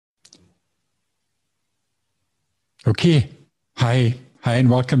Okay. Hi. Hi,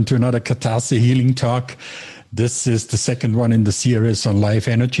 and welcome to another Katasa Healing Talk. This is the second one in the series on life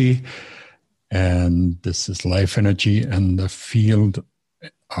energy. And this is life energy and the field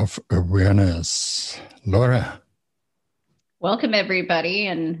of awareness. Laura. Welcome, everybody.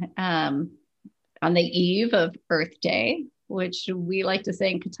 And on the eve of Earth Day, which we like to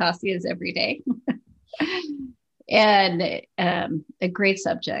say in Katasi is every day, and a great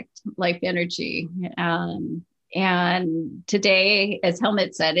subject, life energy. And today, as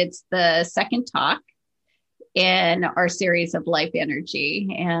Helmut said, it's the second talk in our series of life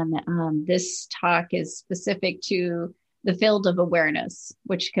energy. And this talk is specific to the field of awareness,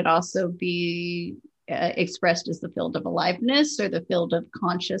 which could also be expressed as the field of aliveness or the field of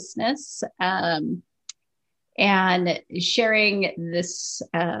consciousness. And sharing this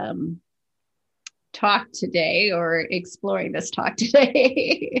talk today, or exploring this talk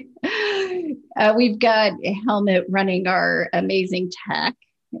today, we've got Helmut running our amazing tech,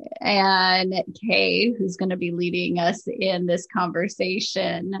 and Kay, who's going to be leading us in this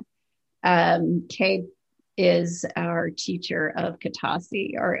conversation. Kay is our teacher of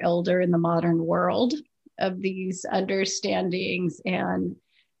Katasi, our elder in the modern world of these understandings. And,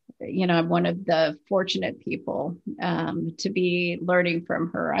 you know, I'm one of the fortunate people to be learning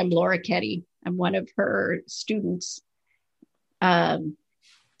from her. I'm Laura Ketty. I'm one of her students. And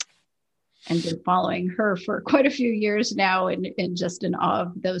been following her for quite a few years now, and just in awe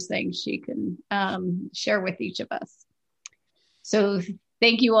of those things she can share with each of us. So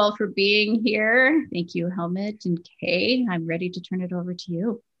thank you all for being here. Thank you, Helmut and Kay. I'm ready to turn it over to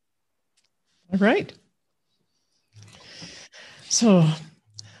you. All right. So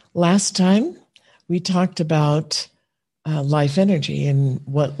last time we talked about life energy and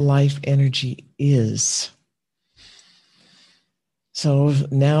what life energy is. So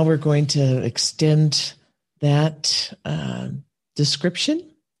now we're going to extend that description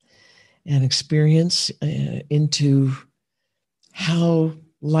and experience into how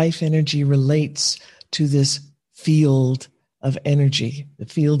life energy relates to this field of energy, the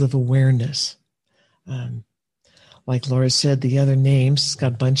field of awareness. Like Laura said, the other names, it's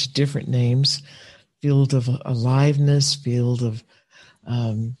got a bunch of different names: field of aliveness, field of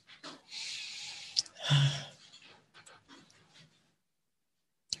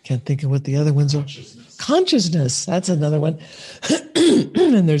can't think of what the other ones are. Consciousness. That's another one.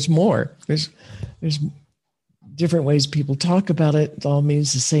 And there's more. There's different ways people talk about it. It all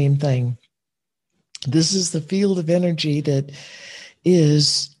means the same thing. This is the field of energy that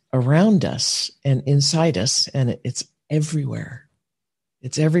is around us and inside us, and it's everywhere.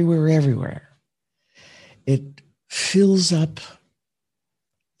 It's everywhere. It fills up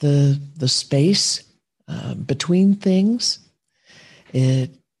the space between things.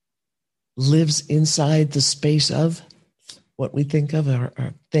 It lives inside the space of what we think of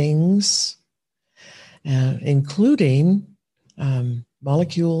are things, including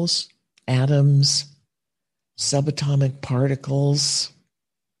molecules, atoms, subatomic particles.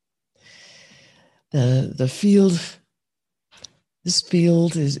 This field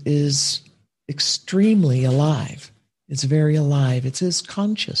is extremely alive. It's very alive. It's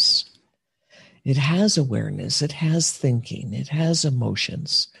conscious. It has awareness. It has thinking. It has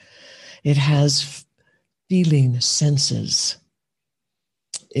emotions. It has feeling senses.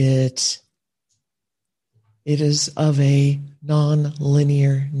 It is of a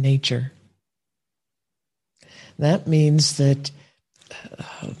non-linear nature. That means that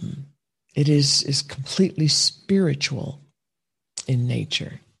it is completely spiritual in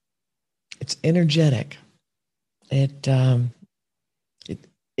nature. It's energetic. It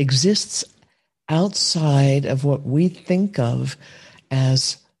exists outside of what we think of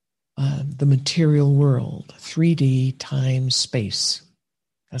as the material world, 3D time space.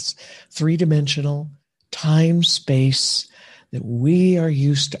 That's three-dimensional time space that we are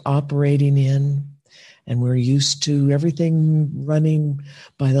used to operating in, and we're used to everything running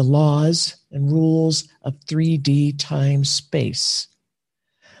by the laws and rules of 3D time space.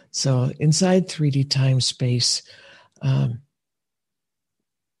 So inside 3D time space,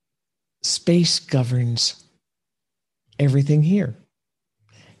 space governs everything here.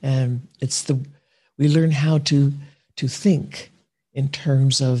 And we learn how to think in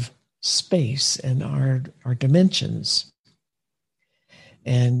terms of space and our dimensions.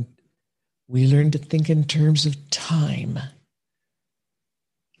 And we learn to think in terms of time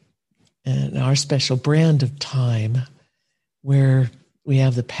and our special brand of time, where we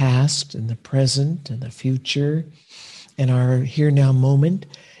have the past and the present and the future, and our here now moment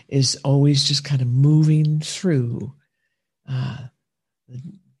is always just kind of moving through.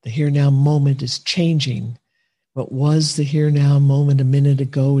 The here now moment is changing What was the here now moment a minute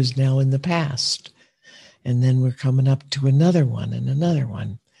ago is now in the past. And then we're coming up to another one and another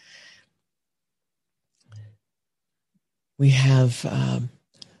one. We have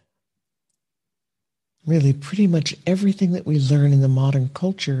really pretty much everything that we learn in the modern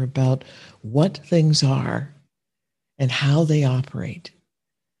culture about what things are and how they operate,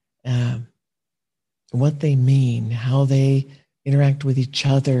 what they mean, how they interact with each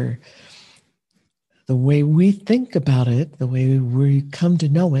other. The way we think about it, the way we come to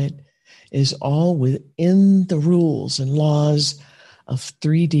know it, is all within the rules and laws of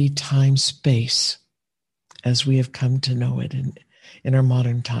 3D time space as we have come to know it in our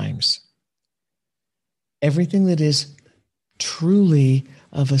modern times. Everything that is truly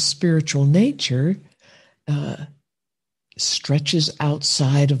of a spiritual nature stretches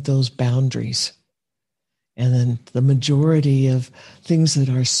outside of those boundaries. And then the majority of things that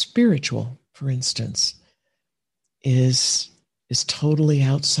are spiritual, for instance, is totally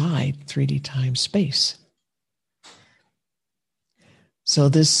outside 3D time space. So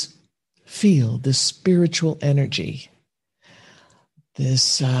this field, this spiritual energy,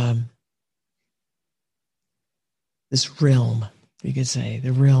 this realm, you could say,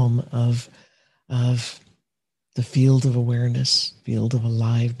 the realm of the field of awareness, field of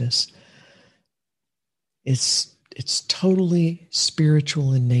aliveness, it's totally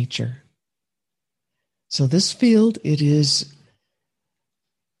spiritual in nature. So this field, it is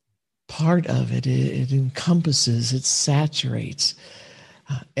part of it. It encompasses, it saturates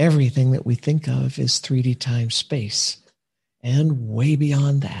everything that we think of as 3D time space, and way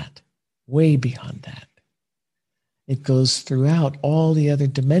beyond that, way beyond that. It goes throughout all the other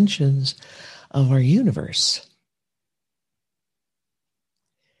dimensions of our universe.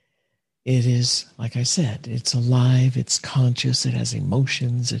 It is, like I said, it's alive, it's conscious, it has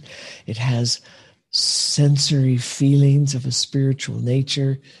emotions, it has sensory feelings of a spiritual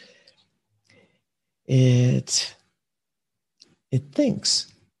nature. It thinks.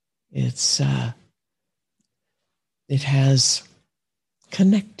 It has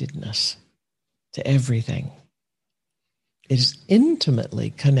connectedness to everything. It is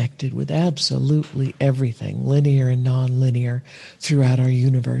intimately connected with absolutely everything, linear and non-linear, throughout our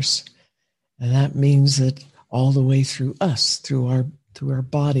universe. And that means that all the way through us, through our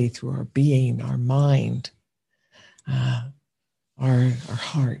body, through our being, our mind, our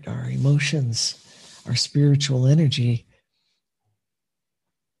heart, our emotions, our spiritual energy,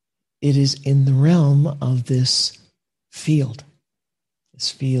 it is in the realm of this field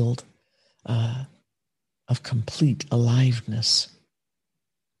of complete aliveness.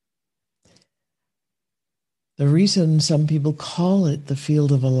 The reason some people call it the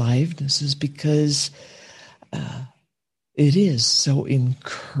field of aliveness is because it is so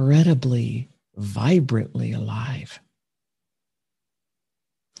incredibly, vibrantly alive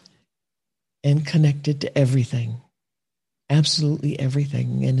and connected to everything, absolutely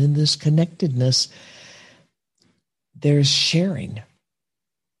everything. And in this connectedness, there's sharing.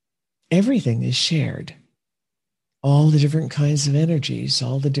 Everything is shared. All the different kinds of energies,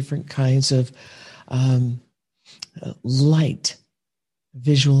 all the different kinds of light,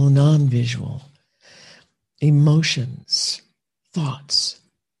 visual and non-visual, emotions, thoughts,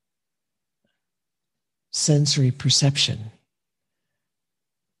 sensory perception,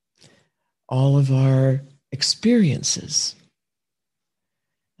 all of our experiences,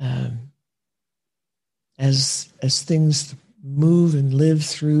 as things move and live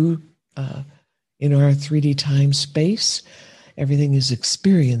through in our 3D time space, everything is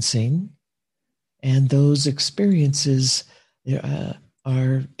experiencing, and those experiences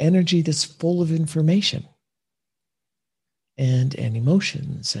are energy that's full of information and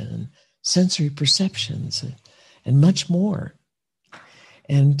emotions and sensory perceptions and much more.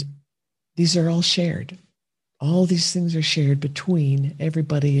 And these are all shared. All these things are shared between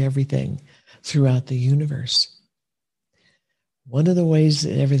everybody, everything throughout the universe. One of the ways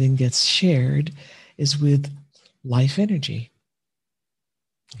that everything gets shared is with life energy.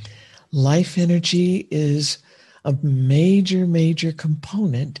 Life energy is a major, major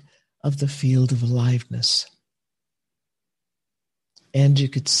component of the field of aliveness. And you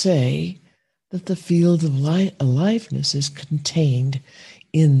could say that the field of aliveness is contained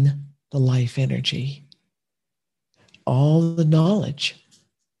in the life energy. All the knowledge,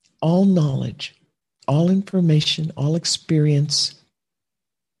 all information, all experience,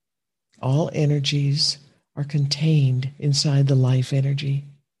 all energies are contained inside the life energy.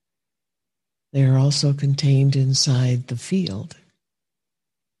 They are also contained inside the field.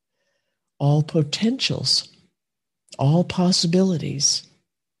 All potentials, all possibilities,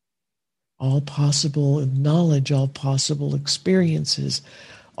 all possible knowledge, all possible experiences,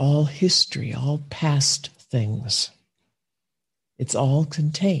 all history, all past things. It's all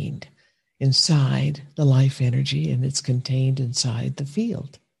contained inside the life energy, and it's contained inside the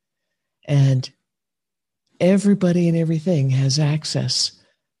field. And everybody and everything has access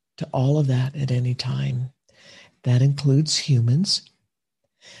to all of that at any time. That includes humans.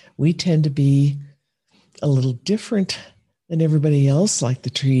 We tend to be a little different than everybody else, like the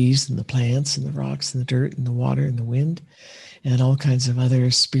trees and the plants and the rocks and the dirt and the water and the wind and all kinds of other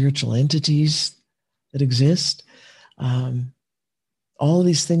spiritual entities that exist. All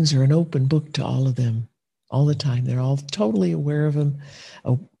these things are an open book to all of them all the time. They're all totally aware of them,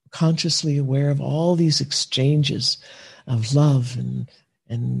 consciously aware of all these exchanges of love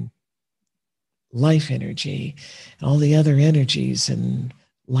and life energy and all the other energies and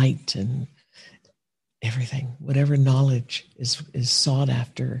light and everything. Whatever knowledge is sought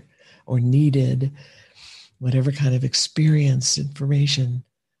after or needed, whatever kind of experience, information,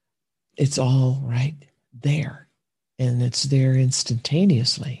 it's all right there. And it's there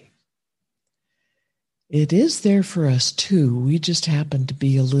instantaneously. It is there for us too. We just happen to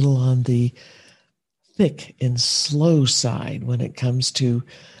be a little on the thick and slow side when it comes to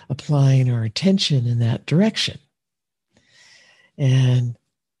applying our attention in that direction. And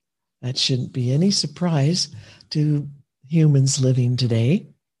that shouldn't be any surprise to humans living today,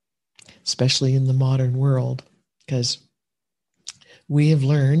 especially in the modern world, because we have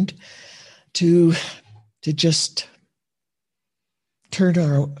learned to just turn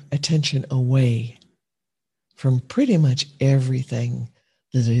our attention away from pretty much everything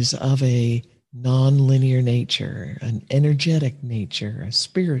that is of a non-linear nature, an energetic nature, a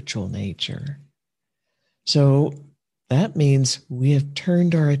spiritual nature. So that means we have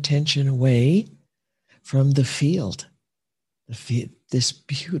turned our attention away from the field, this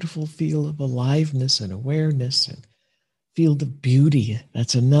beautiful field of aliveness and awareness and field of beauty.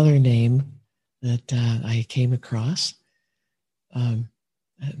 That's another name that I came across.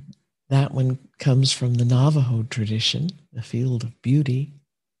 That one comes from the Navajo tradition, the field of beauty.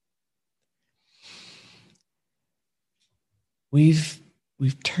 We've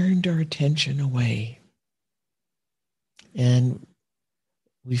turned our attention away, and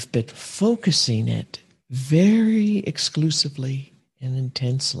we've been focusing it very exclusively and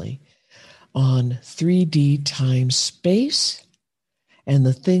intensely on 3D time space and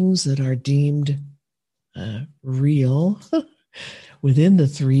the things that are deemed real within the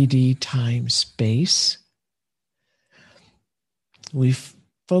 3D time space. We've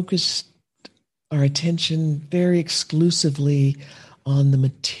focused our attention very exclusively on the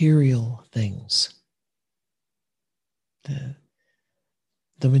material things,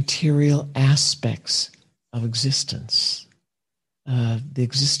 the material aspects of existence, the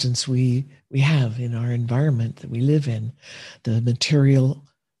existence we have in our environment that we live in, the material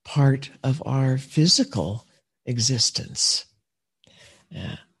part of our physical existence.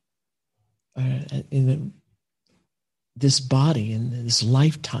 In this body, in this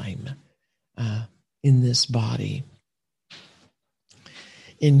lifetime, in this body.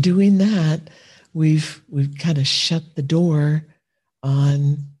 In doing that, we've kind of shut the door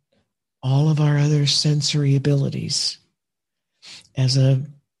on all of our other sensory abilities. As a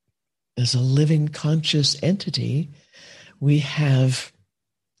living conscious entity, we have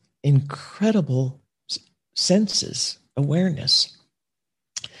incredible senses, awareness,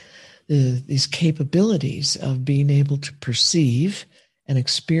 these capabilities of being able to perceive and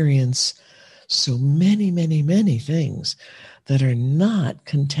experience so many, many, many things that are not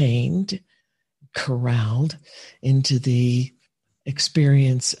contained, corralled into the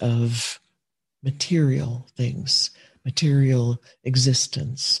experience of material things, material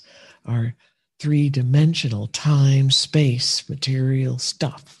existence, our three-dimensional time, space, material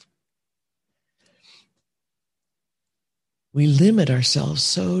stuff. We limit ourselves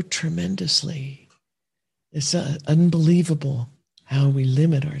so tremendously. It's unbelievable how we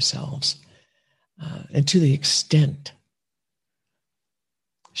limit ourselves, and to the extent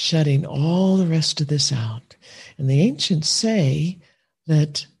shutting all the rest of this out. And the ancients say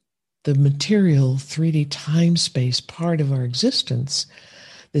that the material 3D time space part of our existence,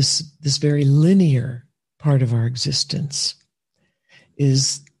 this very linear part of our existence,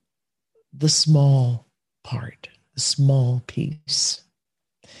 is the small part, the small piece,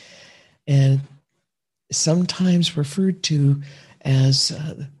 and sometimes referred to as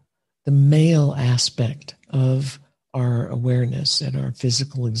the male aspect of our awareness and our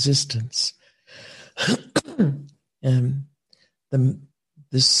physical existence. And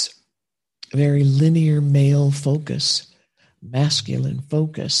this very linear male focus, masculine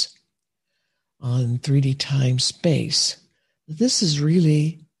focus, on 3D time space. This is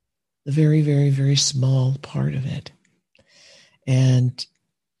really the very, very, very small part of it. And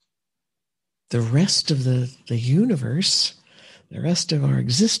the rest of the universe, the rest of our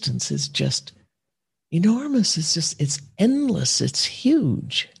existence is just enormous. It's endless. It's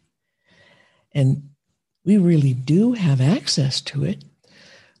huge. And we really do have access to it.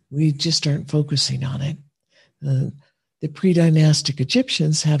 We just aren't focusing on it. The pre-dynastic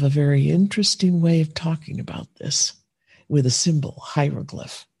Egyptians have a very interesting way of talking about this with a symbol,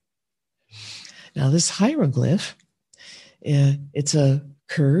 hieroglyph. Now, this hieroglyph, it's a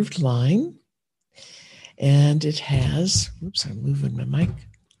curved line, and it has, oops, I'm moving my mic.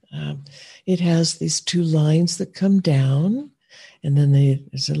 It has these two lines that come down, and then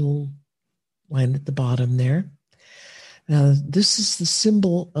there's a little line at the bottom there. Now, this is the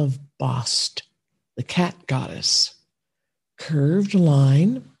symbol of Bast, the cat goddess. Curved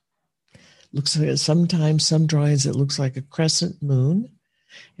line. Looks like sometimes some drawings it looks like a crescent moon,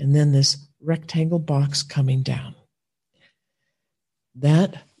 and then this rectangle box coming down.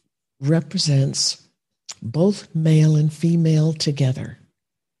 That represents both male and female together.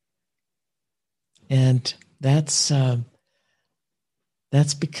 And that's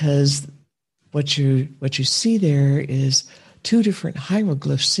because what you see there is two different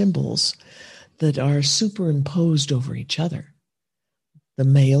hieroglyph symbols that are superimposed over each other. The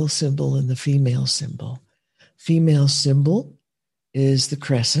male symbol and the female symbol. Female symbol is the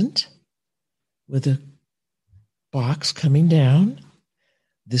crescent with a box coming down.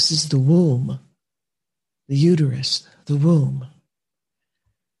 This is the womb, the uterus, the womb.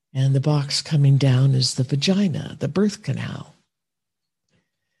 And the box coming down is the vagina, the birth canal.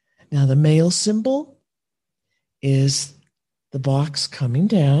 Now, the male symbol is the box coming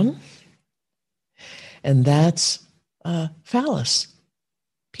down, and that's phallus,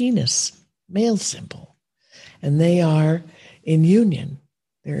 penis, male symbol. And they are in union.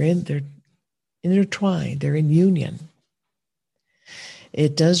 They're intertwined. They're in union.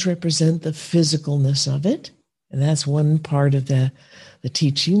 It does represent the physicalness of it, and that's one part of the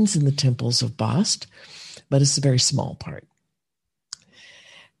teachings in the temples of Bast, but it's a very small part.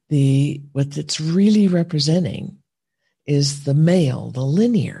 What it's really representing is the male, the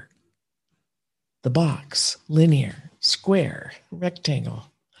linear, the box, linear, square,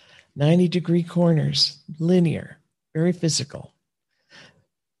 rectangle, 90-degree corners, linear, very physical,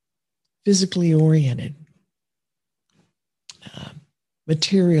 physically oriented,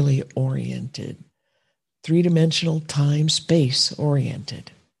 materially oriented, three-dimensional time, space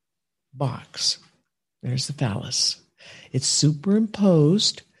oriented box. There's the phallus. It's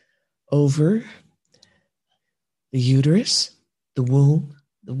superimposed over the uterus, the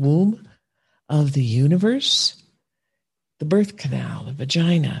womb of the universe, the birth canal, the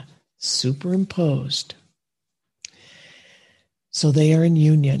vagina, superimposed. So they are in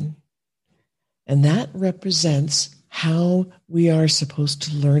union. And that represents how we are supposed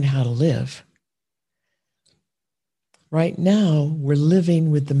to learn how to live. Right now, we're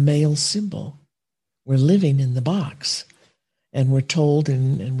living with the male symbol. We're living in the box. And we're told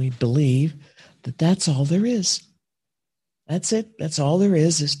and we believe that that's all there is. That's it. That's all there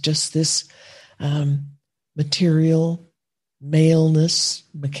is just this material, maleness,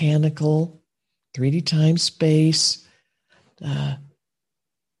 mechanical, 3D time, space.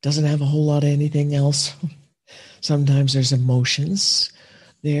 Doesn't have a whole lot of anything else. Sometimes there's emotions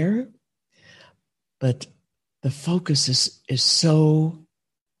there. But the focus is so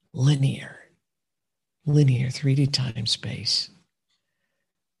linear, 3D time space.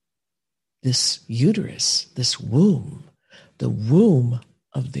 This uterus, this womb, the womb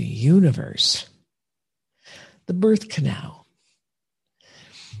of the universe, the birth canal.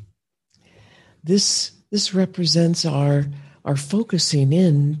 This represents our focusing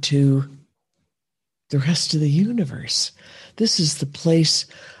into the rest of the universe. This is the place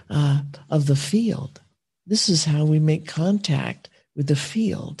of the field. This is how we make contact with the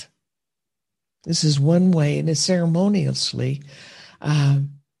field. This is one way, and it's ceremoniously.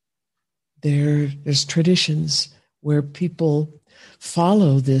 There's traditions where people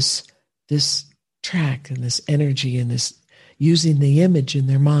follow this track and this energy and this using the image in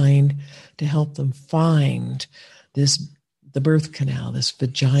their mind to help them find the birth canal, this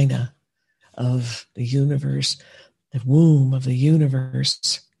vagina of the universe, the womb of the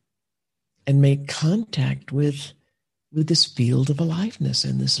universe, and make contact with this field of aliveness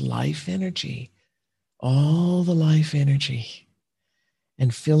and this life energy, all the life energy,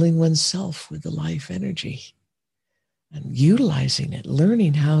 and filling oneself with the life energy and utilizing it,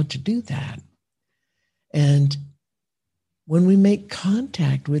 learning how to do that. And when we make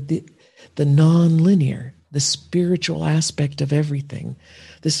contact with the non-linear, the spiritual aspect of everything.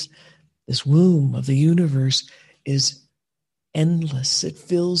 This womb of the universe is endless. It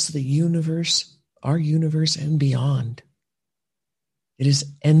fills the universe, our universe, and beyond. It is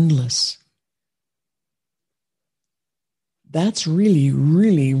endless. That's really,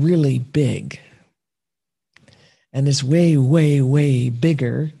 really, really big. And it's way, way, way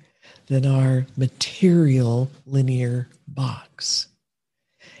bigger than our material linear box.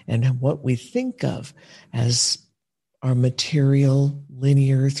 And what we think of as our material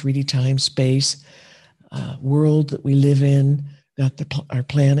linear 3D time space world that we live in, got our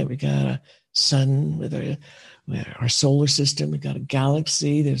planet, we got a sun with our solar system, we got a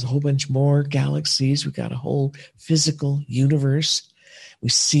galaxy, there's a whole bunch more galaxies, we got a whole physical universe. We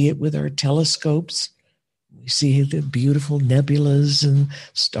see it with our telescopes. We see the beautiful nebulas and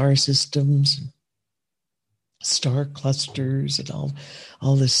star systems, star clusters, and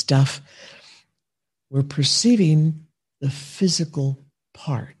all this stuff. We're perceiving the physical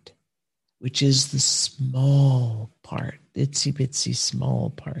part, which is the small part, itsy bitsy small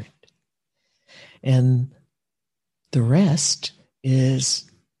part. And the rest is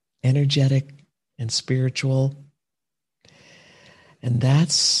energetic and spiritual. And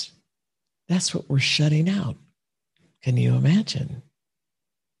that's what we're shutting out. Can you imagine?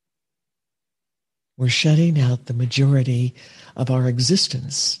 We're shutting out the majority of our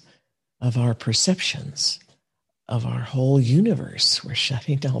existence, of our perceptions, of our whole universe. We're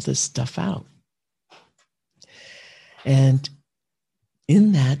shutting all this stuff out. And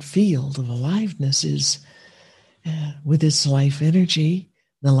in that field of aliveness is, with its life energy,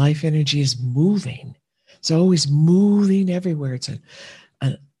 the life energy is moving. It's always moving everywhere. It's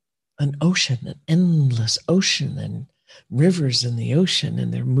an ocean, an endless ocean, and rivers in the ocean,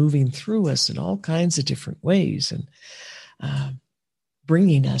 and they're moving through us in all kinds of different ways and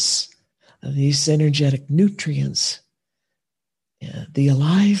bringing us these energetic nutrients, the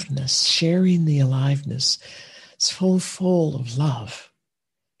aliveness, sharing the aliveness. It's full of love.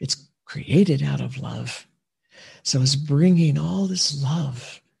 It's created out of love. So it's bringing all this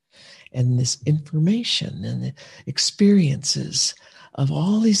love and this information and the experiences of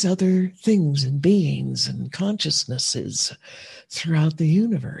all these other things and beings and consciousnesses throughout the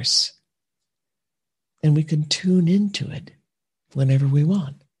universe. And we can tune into it whenever we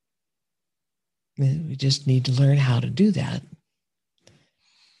want. We just need to learn how to do that.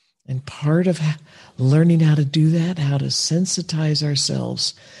 And part of learning how to do that, how to sensitize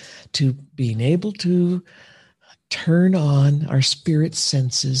ourselves to being able to turn on our spirit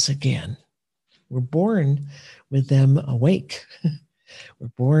senses again. We're born with them awake. We're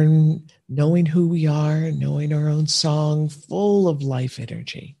born knowing who we are, knowing our own song, full of life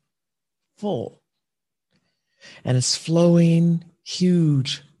energy, full. And it's flowing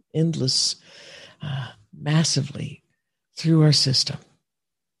huge, endless, massively through our system.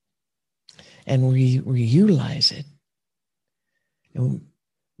 And we utilize it. And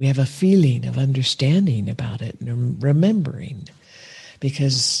we have a feeling of understanding about it and remembering.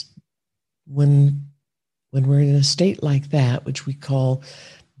 Because when we're in a state like that, which we call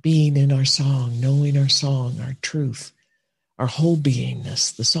being in our song, knowing our song, our truth, our whole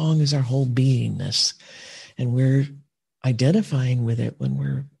beingness. The song is our whole beingness. And we're identifying with it when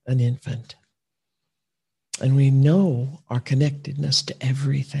we're an infant. And we know our connectedness to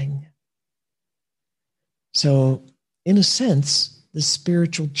everything. So, in a sense, the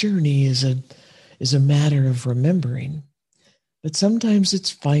spiritual journey is a matter of remembering. But sometimes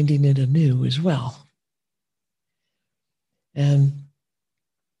it's finding it anew as well. And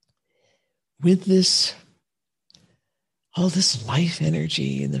with this, all this life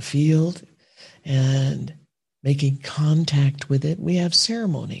energy in the field and making contact with it, we have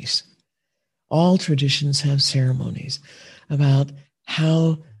ceremonies. All traditions have ceremonies about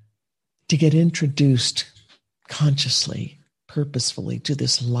how to get introduced consciously, purposefully to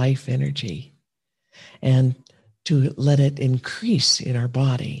this life energy and to let it increase in our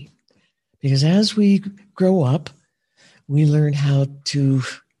body. Because as we grow up, we learn how to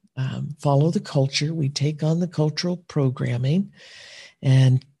follow the culture. We take on the cultural programming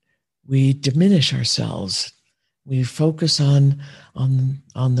and we diminish ourselves. We focus on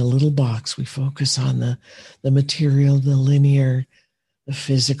the little box. We focus on the material, the linear, the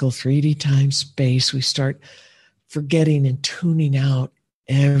physical 3D time space. We start forgetting and tuning out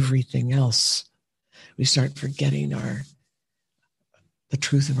everything else. We start forgetting the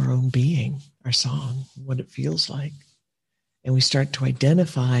truth of our own being, our song, what it feels like. And we start to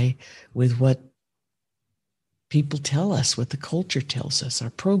identify with what people tell us, what the culture tells us, our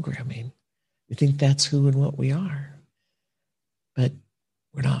programming. We think that's who and what we are. But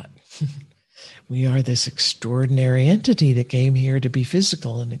we're not. We are this extraordinary entity that came here to be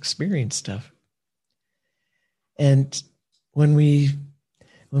physical and experience stuff. And when we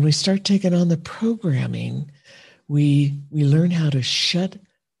start taking on the programming, we learn how to shut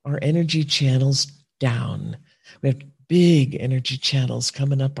our energy channels down. We have big energy channels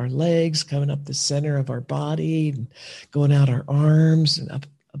coming up our legs, coming up the center of our body, and going out our arms and up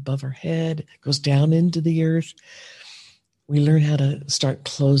above our head, goes down into the earth. We learn how to start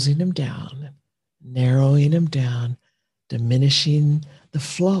closing them down, narrowing them down, diminishing the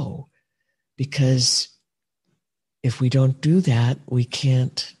flow. Because if we don't do that, we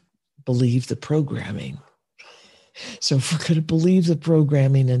can't believe the programming. So if we're going to believe the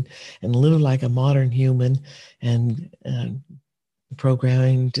programming and live like a modern human, and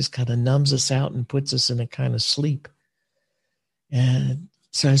programming just kind of numbs us out and puts us in a kind of sleep. And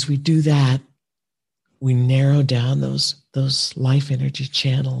so as we do that, we narrow down those life energy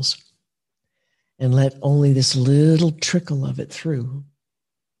channels and let only this little trickle of it through.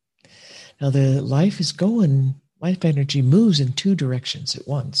 Now the life energy moves in two directions at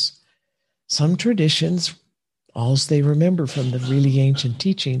once. Some traditions, all they remember from the really ancient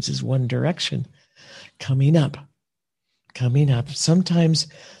teachings is one direction, coming up. Sometimes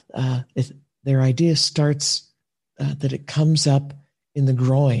their idea starts that it comes up in the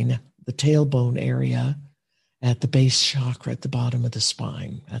groin, the tailbone area, at the base chakra at the bottom of the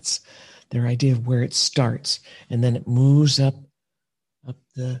spine. That's their idea of where it starts. And then it moves up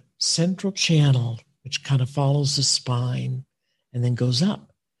the central channel, which kind of follows the spine and then goes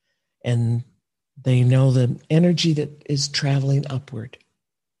up. And they know the energy that is traveling upward.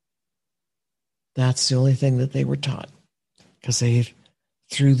 That's the only thing that they were taught, because they,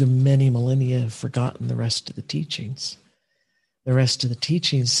 through the many millennia, have forgotten the rest of the teachings. The rest of the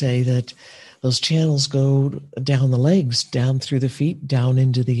teachings say that those channels go down the legs, down through the feet, down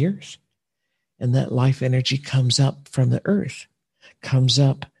into the earth. And that life energy comes up from the earth, comes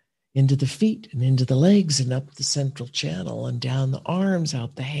up into the feet and into the legs and up the central channel and down the arms,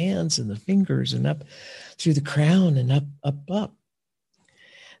 out the hands and the fingers and up through the crown and up.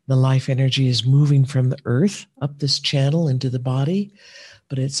 The life energy is moving from the earth up this channel into the body,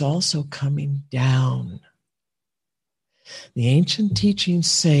 but it's also coming down. The ancient teachings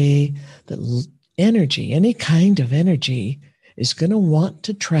say that energy, any kind of energy, is going to want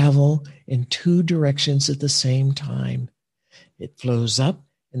to travel in two directions at the same time. It flows up,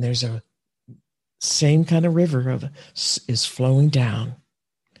 and there's a same kind of river is flowing down.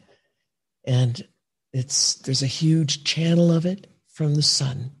 And there's a huge channel of it from the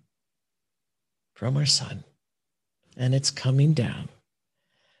sun, from our sun, and it's coming down.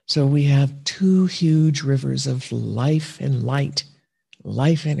 So we have two huge rivers of life and light,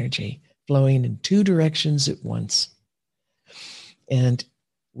 life energy, flowing in two directions at once. And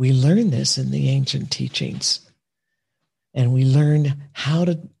we learn this in the ancient teachings. And we learn how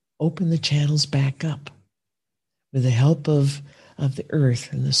to open the channels back up with the help of the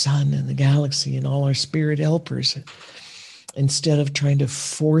earth and the sun and the galaxy and all our spirit helpers, instead of trying to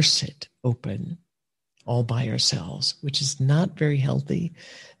force it open all by ourselves, which is not very healthy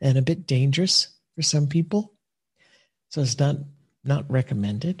and a bit dangerous for some people. So it's not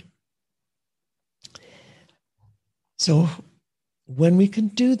recommended. So when we can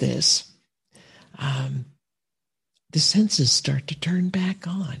do this, the senses start to turn back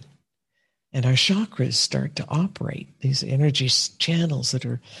on and our chakras start to operate, these energy channels that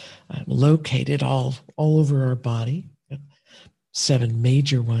are located all over our body, 7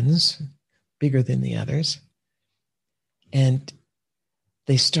 major ones, bigger than the others. And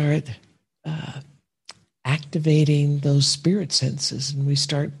they start activating those spirit senses, and we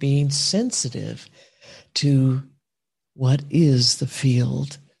start being sensitive to what is the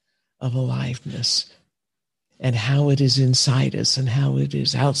field of aliveness and how it is inside us and how it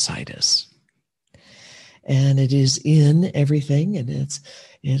is outside us. And it is in everything, and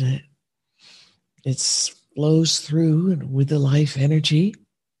it flows through and with the life energy.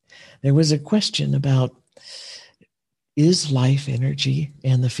 There was a question about, is life energy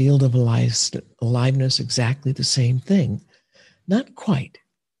and the field of aliveness exactly the same thing? Not quite,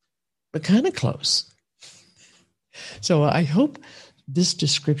 but kind of close. So I hope this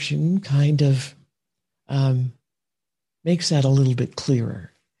description kind of makes that a little bit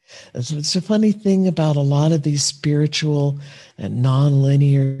clearer. It's a funny thing about a lot of these spiritual and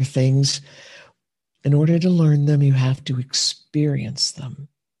nonlinear things. In order to learn them, you have to experience them.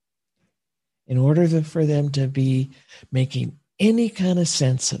 In order for them to be making any kind of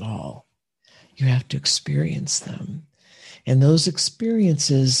sense at all, you have to experience them. And those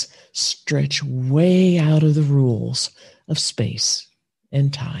experiences stretch way out of the rules of space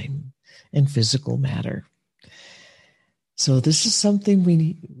and time and physical matter. So this is something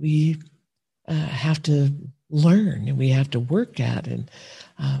we have to learn and we have to work at. And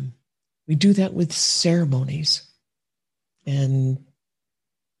we do that with ceremonies and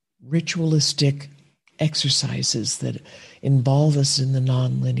ritualistic exercises that involve us in the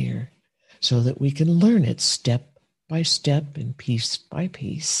nonlinear so that we can learn it step by step and piece by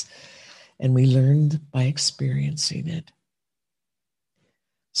piece. And we learn by experiencing it.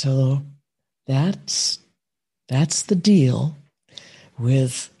 So that's the deal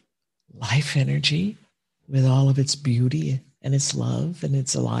with life energy, with all of its beauty and its love and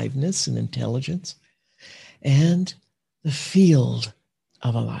its aliveness and intelligence, and the field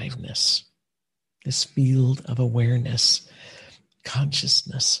of aliveness, this field of awareness,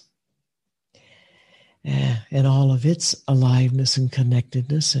 consciousness, and all of its aliveness and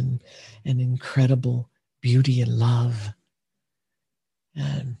connectedness and incredible beauty and love.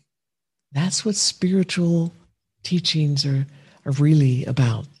 And that's what spiritual teachings are really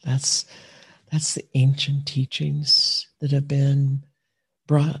about. That's the ancient teachings that have been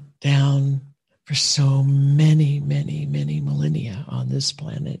brought down for so many, many, many millennia on this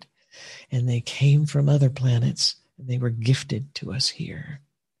planet. And they came from other planets and they were gifted to us here.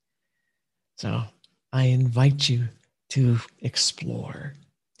 So I invite you to explore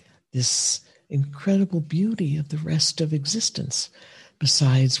this incredible beauty of the rest of existence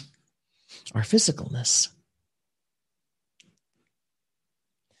besides our physicalness.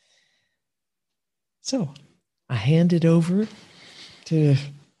 So I hand it over to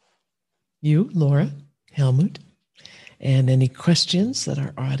you, Laura, Helmut, and any questions that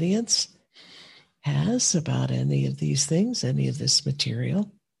our audience has about any of these things, any of this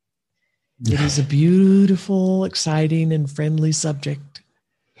material. It is a beautiful, exciting, and friendly subject.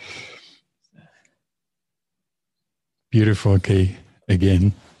 Beautiful, Kay.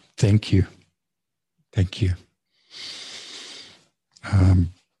 Again, thank you. Thank you.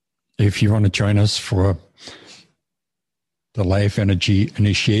 If you want to join us for the Life Energy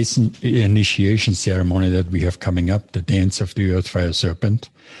initiation ceremony that we have coming up, the Dance of the Earth Fire Serpent,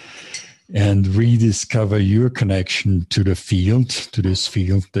 and rediscover your connection to the field, to this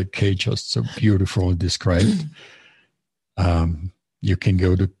field that Kay just so beautifully described, you can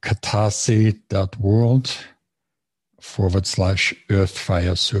go to katase.world/Earth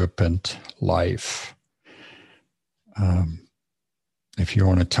Fire Serpent Live. If you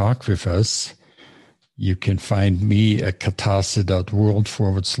want to talk with us, you can find me at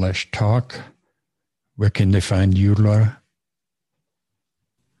katase.world/talk. Where can they find you, Laura?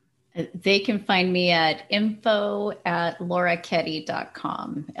 They can find me at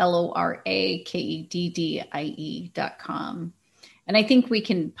info@lauraketty.com, LORAKEDDIE.com. And I think we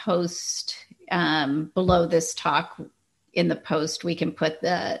can post below this talk, in the post, we can put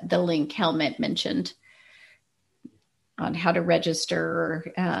the link Helmut mentioned on how to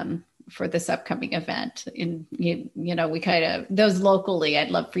register for this upcoming event. And, we kind of, those locally, I'd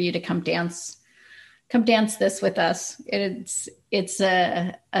love for you to come dance this with us. It's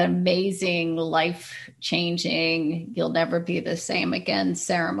an amazing, life-changing, you'll never be the same again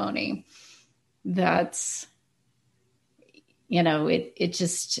ceremony. That's,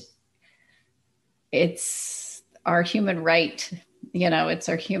 it's our human right. It's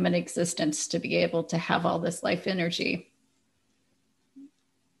our human existence to be able to have all this life energy.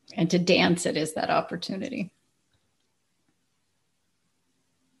 And to dance it is that opportunity.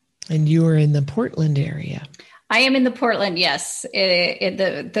 And you are in the Portland area. I am in the Portland, yes.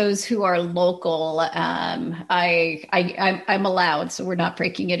 Those who are local, I'm allowed, so we're not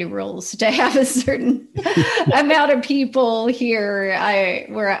breaking any rules to have a certain amount of people here.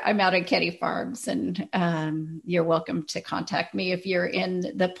 I'm out at Ketty Farms, and you're welcome to contact me if you're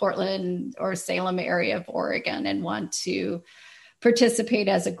in the Portland or Salem area of Oregon and want to participate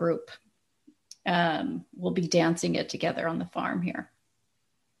as a group. We'll be dancing it together on the farm here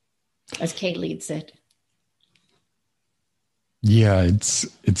as Kay leads it. Yeah, it's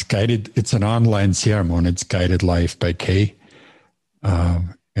guided. It's an online ceremony. It's guided live by Kay.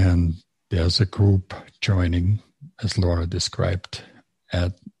 And there's a group joining, as Laura described,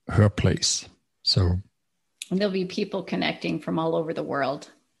 at her place. So and there'll be people connecting from all over the world.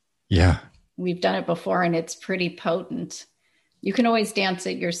 Yeah. We've done it before and it's pretty potent. You can always dance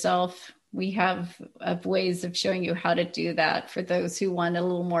it yourself. We have ways of showing you how to do that for those who want a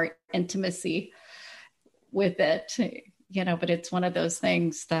little more intimacy with it, but it's one of those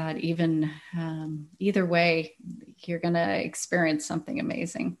things that even either way, you're going to experience something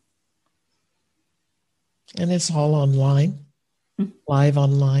amazing. And it's all online, live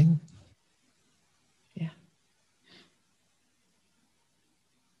online. Yeah.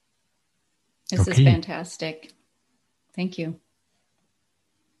 This is fantastic. Thank you.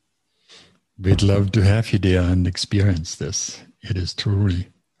 We'd love to have you there and experience this. It is truly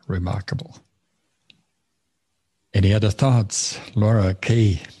remarkable. Any other thoughts, Laura,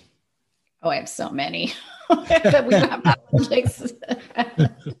 Kay? Oh, I have so many. We have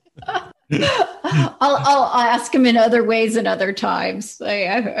I'll ask him in other ways and other times.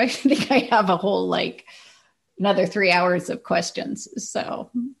 I think I have a whole another 3 hours of questions. So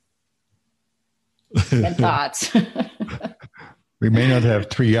and thoughts. We may not have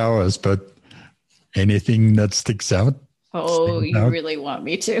 3 hours, but anything that sticks out? Oh, you really want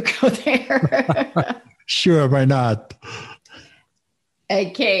me to go there? Sure, why not?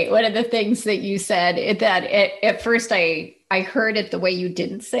 Okay, one of the things that you said that at first I heard it the way you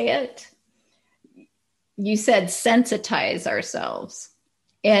didn't say it. You said sensitize ourselves.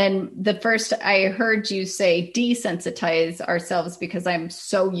 And the first I heard you say desensitize ourselves because I'm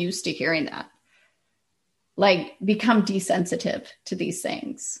so used to hearing that. Like become desensitive to these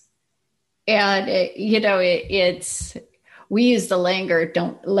things. And it's we use the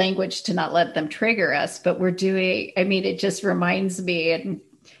language to not let them trigger us, but we're doing, it just reminds me, and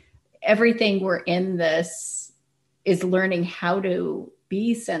everything we're in this is learning how to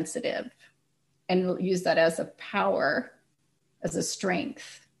be sensitive and use that as a power, as a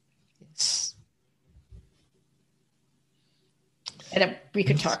strength. Yes. And we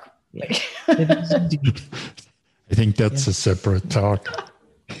could talk. Yeah. I think that's a separate talk.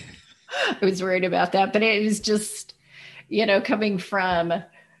 I was worried about that, but it was just, coming from,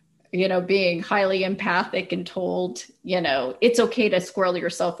 being highly empathic and told, it's okay to squirrel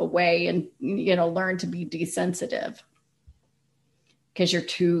yourself away and, learn to be desensitive because you're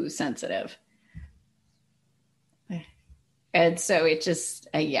too sensitive. And so it just,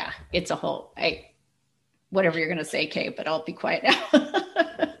 it's a whole, whatever you're going to say, Kay, but I'll be quiet now.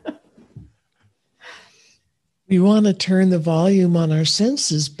 We want to turn the volume on our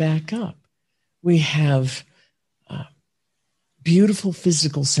senses back up. We have beautiful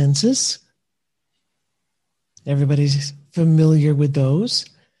physical senses. Everybody's familiar with those.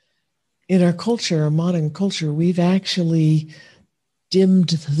 In our culture, our modern culture, we've actually dimmed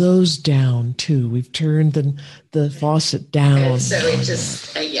those down too. We've turned the faucet down. And so it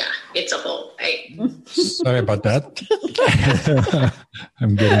just, it's a whole. Sorry about that.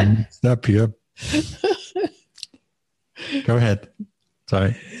 I'm getting mixed up here. Go ahead.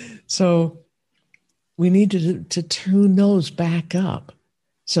 Sorry. So we need to tune those back up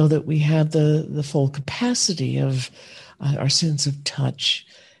so that we have the full capacity of our sense of touch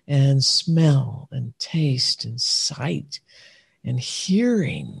and smell and taste and sight and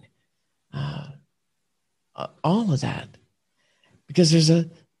hearing, all of that. Because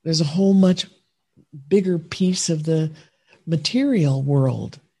there's a whole much bigger piece of the material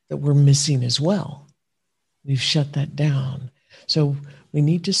world that we're missing as well. We've shut that down. So we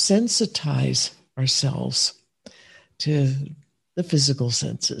need to sensitize ourselves to the physical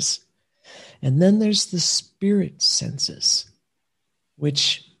senses. And then there's the spirit senses,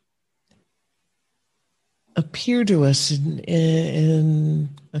 which appear to us in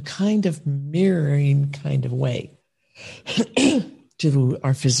a kind of mirroring kind of way to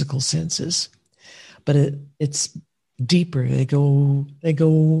our physical senses. But it's deeper. They go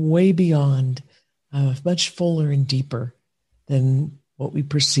way beyond, much fuller and deeper than what we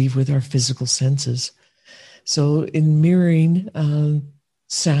perceive with our physical senses. So in mirroring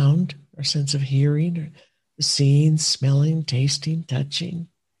sound, our sense of hearing, or seeing, smelling, tasting, touching.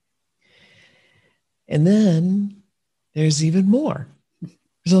 And then there's even more.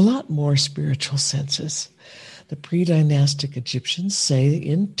 There's a lot more spiritual senses. The pre-dynastic Egyptians say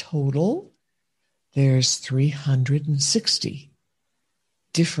in total, there's 360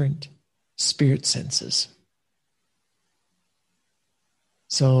 different spirit senses.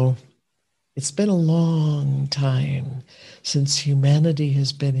 So it's been a long time since humanity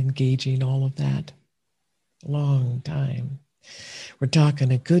has been engaging all of that. A long time. We're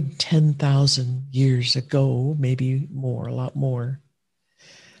talking a good 10,000 years ago, maybe more, a lot more.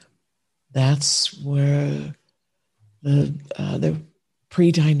 That's where the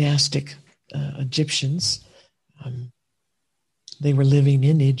pre-dynastic Egyptians, they were living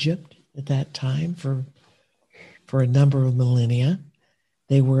in Egypt at that time for a number of millennia.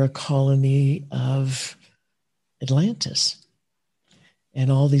 They were a colony of Atlantis. And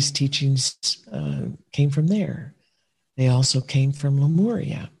all these teachings came from there. They also came from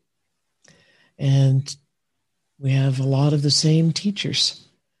Lemuria. And we have a lot of the same teachers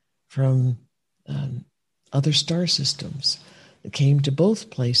from other star systems that came to both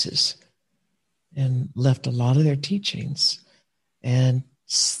places and left a lot of their teachings. And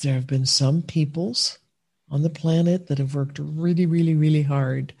There have been some peoples on the planet that have worked really, really, really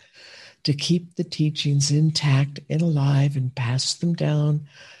hard to keep the teachings intact and alive and pass them down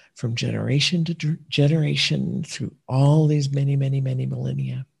from generation to generation through all these many, many, many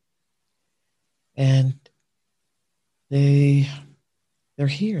millennia. And they're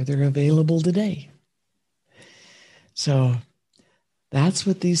here. They're available today. So that's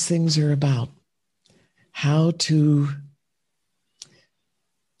what these things are about. How to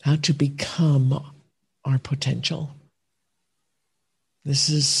become our potential.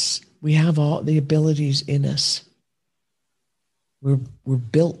 We have all the abilities in us. We're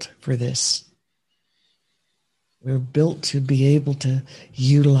built for this. We're built to be able to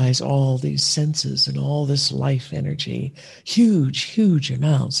utilize all these senses and all this life energy, huge, huge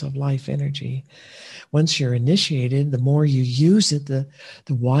amounts of life energy. Once you're initiated, the more you use it, the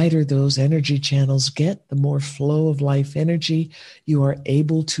wider those energy channels get, the more flow of life energy you are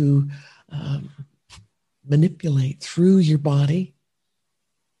able to manipulate through your body.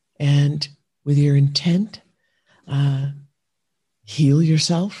 And with your intent, heal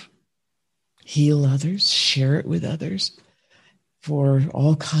yourself, heal others, share it with others for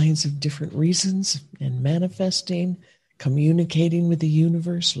all kinds of different reasons, and manifesting, communicating with the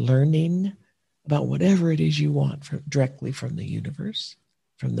universe, learning about whatever it is you want directly from the universe,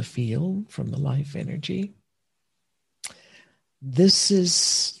 from the field, from the life energy. This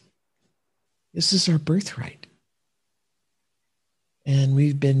is our birthright. And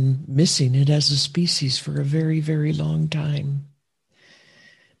we've been missing it as a species for a very, very long time.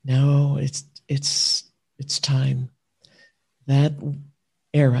 Now it's time. That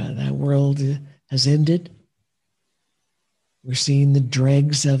era, that world has ended. We're seeing the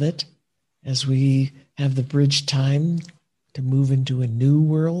dregs of it as we have the bridge time to move into a new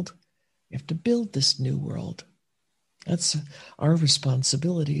world. We have to build this new world. That's our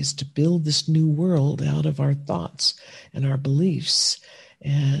responsibility, is to build this new world out of our thoughts and our beliefs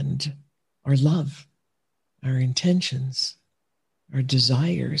and our love, our intentions, our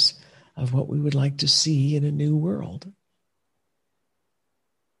desires of what we would like to see in a new world.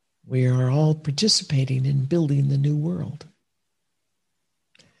 We are all participating in building the new world.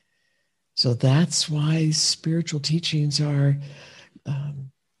 So that's why spiritual teachings are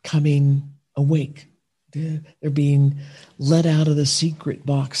coming awake. They're being let out of the secret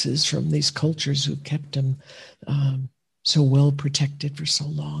boxes from these cultures who kept them so well protected for so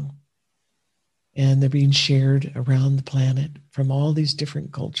long. And they're being shared around the planet from all these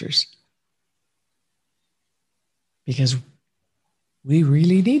different cultures. Because we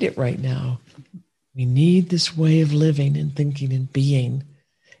really need it right now. We need this way of living and thinking and being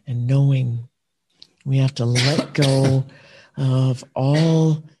and knowing. We have to let go of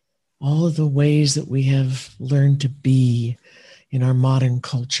all of the ways that we have learned to be in our modern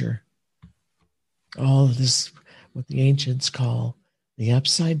culture. All of this, what the ancients call the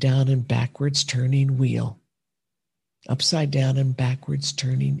upside down and backwards turning wheel. Upside down and backwards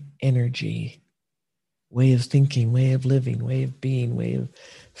turning energy. Way of thinking, way of living, way of being, way of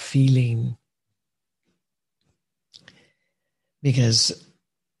feeling. Because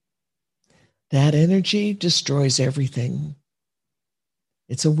that energy destroys everything.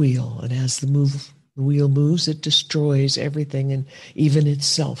 It's a wheel, and as the wheel moves, it destroys everything and even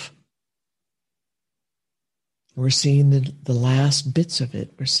itself. We're seeing the last bits of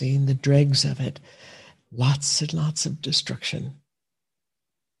it. We're seeing the dregs of it. Lots and lots of destruction.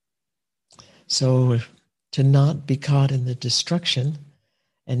 So to not be caught in the destruction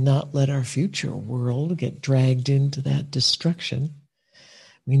and not let our future world get dragged into that destruction,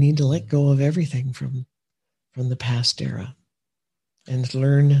 we need to let go of everything from the past era and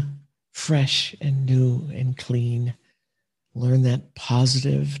learn fresh and new and clean. Learn that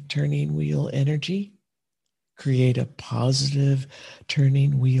positive turning wheel energy. Create a positive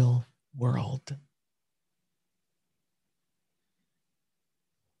turning wheel world.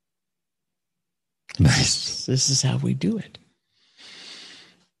 Nice. This is how we do it.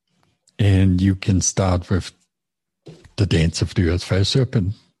 And you can start with the dance of the Earth Fire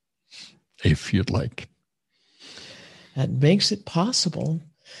Serpent, if you'd like. That makes it possible.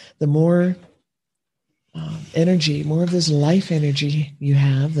 The more energy, more of this life energy you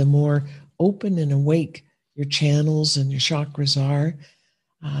have, the more open and awake your channels and your chakras are,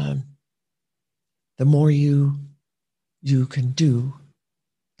 the more you can do,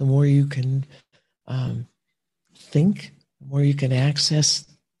 the more you can think, the more you can access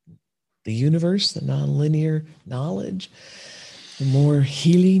the universe, the nonlinear knowledge, the more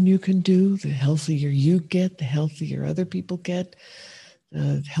healing you can do, the healthier you get, the healthier other people get,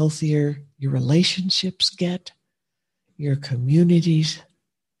 the healthier your relationships get, your communities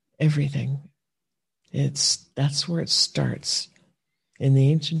everything. That's where it starts. In the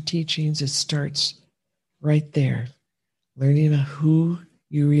ancient teachings, it starts right there. Learning about who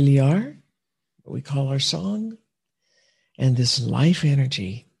you really are, what we call our song, and this life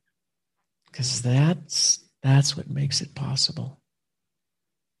energy, because that's what makes it possible.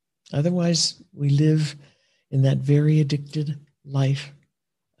 Otherwise, we live in that very addicted life.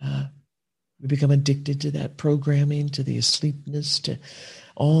 We become addicted to that programming, to the asleepness, to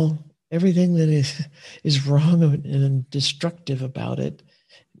everything that is wrong and destructive about it.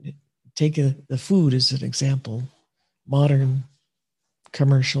 Take the food as an example. Modern,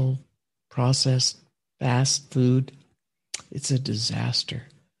 commercial, processed, fast food. It's a disaster.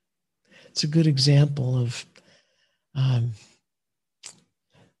 It's a good example of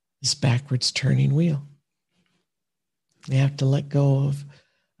this backwards turning wheel. We have to let go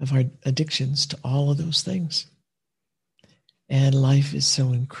of our addictions to all of those things. And life is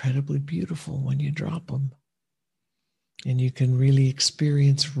so incredibly beautiful when you drop them. And you can really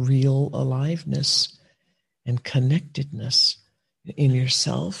experience real aliveness and connectedness in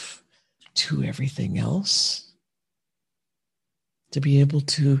yourself to everything else. To be able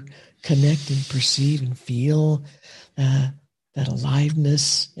to connect and perceive and feel that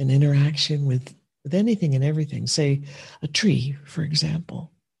aliveness and interaction with anything and everything. Say a tree, for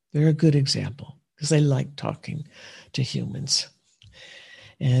example. They're a good example because they like talking to humans.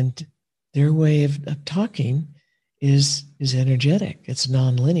 And their way of talking is energetic. It's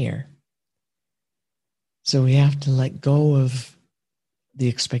nonlinear. So we have to let go of the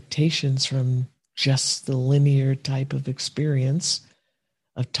expectations from just the linear type of experience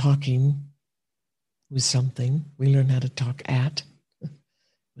of talking with something. We learn how to talk at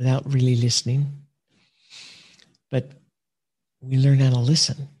without really listening. But we learn how to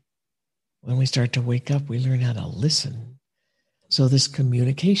listen. When we start to wake up, we learn how to listen. So this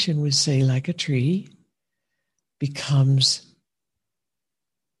communication with, say, like a tree, becomes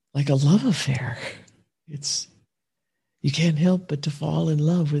like a love affair. You can't help but to fall in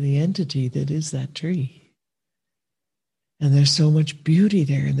love with the entity that is that tree. And there's so much beauty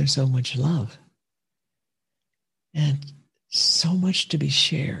there, and there's so much love. And so much to be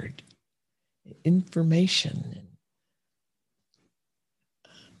shared. Information and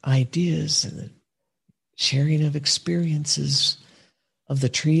ideas and the sharing of experiences of the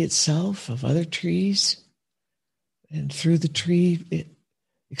tree itself, of other trees, and through the tree,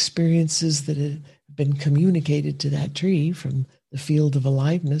 experiences that have been communicated to that tree from the field of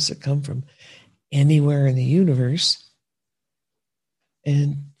aliveness that come from anywhere in the universe.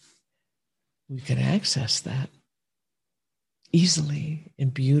 And we can access that easily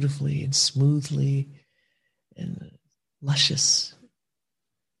and beautifully and smoothly and luscious.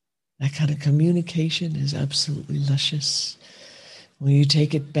 That kind of communication is absolutely luscious. When you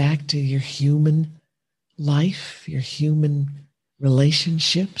take it back to your human life, your human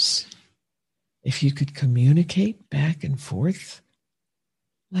relationships, if you could communicate back and forth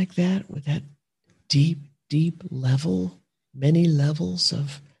like that, with that deep, deep level, many levels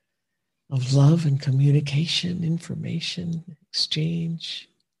of love and communication, information, exchange,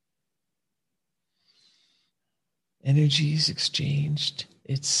 energies exchanged,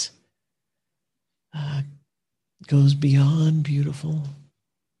 it's goes beyond beautiful.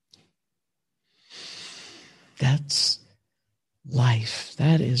 That's life.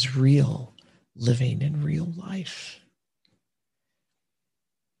 That is real living and real life.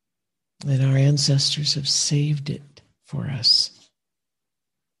 And our ancestors have saved it for us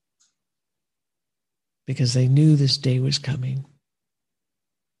because they knew this day was coming.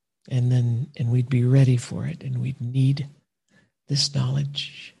 And we'd be ready for it, and we'd need this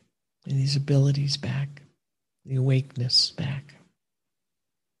knowledge and these abilities back, the awakeness back.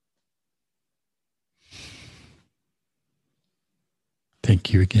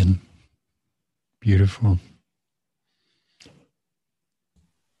 Thank you again. Beautiful.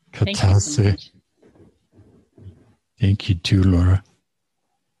 Katase. Thank you too, Laura.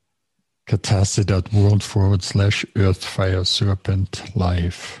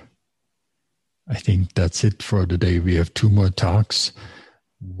 Katase.world/Earth-Fire-Serpent-Life. I think that's it for today. We have 2 more talks.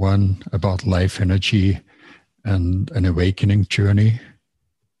 One about life energy and an awakening journey,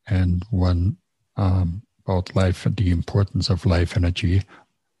 and one about life and the importance of life energy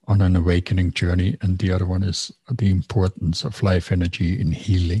on an awakening journey, and the other one is the importance of life energy in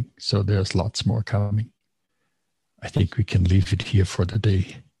healing. So there's lots more coming. I think we can leave it here for the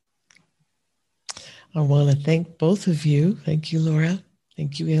day. I want to thank both of you. Thank you, Laura.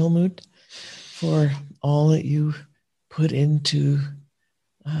 Thank you, Helmut, for all that you put into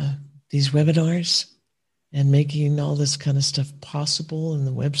these webinars. and making all this kind of stuff possible, and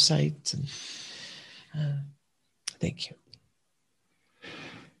the websites. And thank you.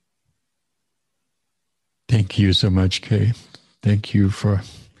 Thank you so much, Kay. Thank you for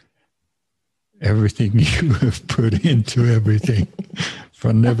everything you have put into everything,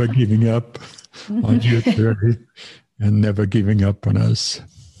 for never giving up on your journey and never giving up on us.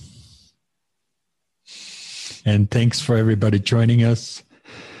 And thanks for everybody joining us.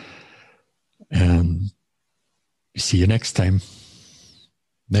 And see you next time.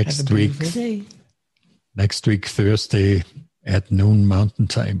 Next week, Thursday at noon Mountain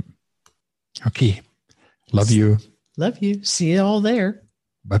Time. Okay. Love you. Love you. See you all there.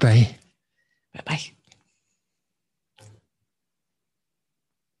 Bye-bye. Bye-bye.